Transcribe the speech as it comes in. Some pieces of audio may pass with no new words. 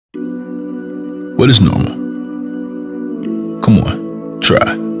What is normal? Come on,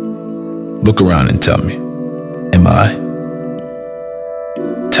 try. Look around and tell me. Am I?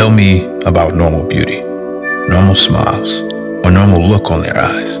 Tell me about normal beauty, normal smiles, or normal look on their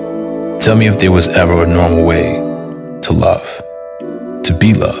eyes. Tell me if there was ever a normal way to love, to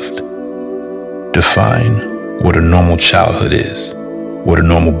be loved. Define what a normal childhood is, what a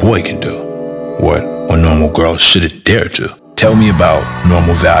normal boy can do, what a normal girl shouldn't dare to. Tell me about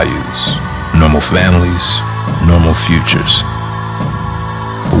normal values, normal families, normal futures.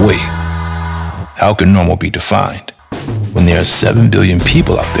 But wait, how can normal be defined when there are 7 billion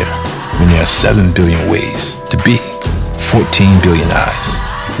people out there, when there are 7 billion ways to be, 14 billion eyes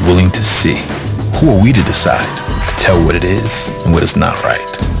willing to see? Who are we to decide, to tell what it is and what is not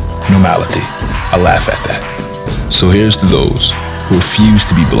right? Normality, I laugh at that. So here's to those who refuse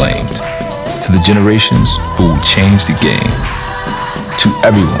to be blamed, to the generations who will change the game, to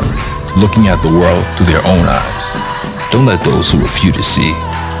everyone looking at the world through their own eyes. Don't let those who refuse to see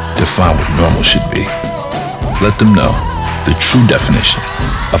define what normal should be. Let them know the true definition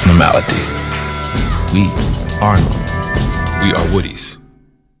of normality. We are normal. We are Woodies.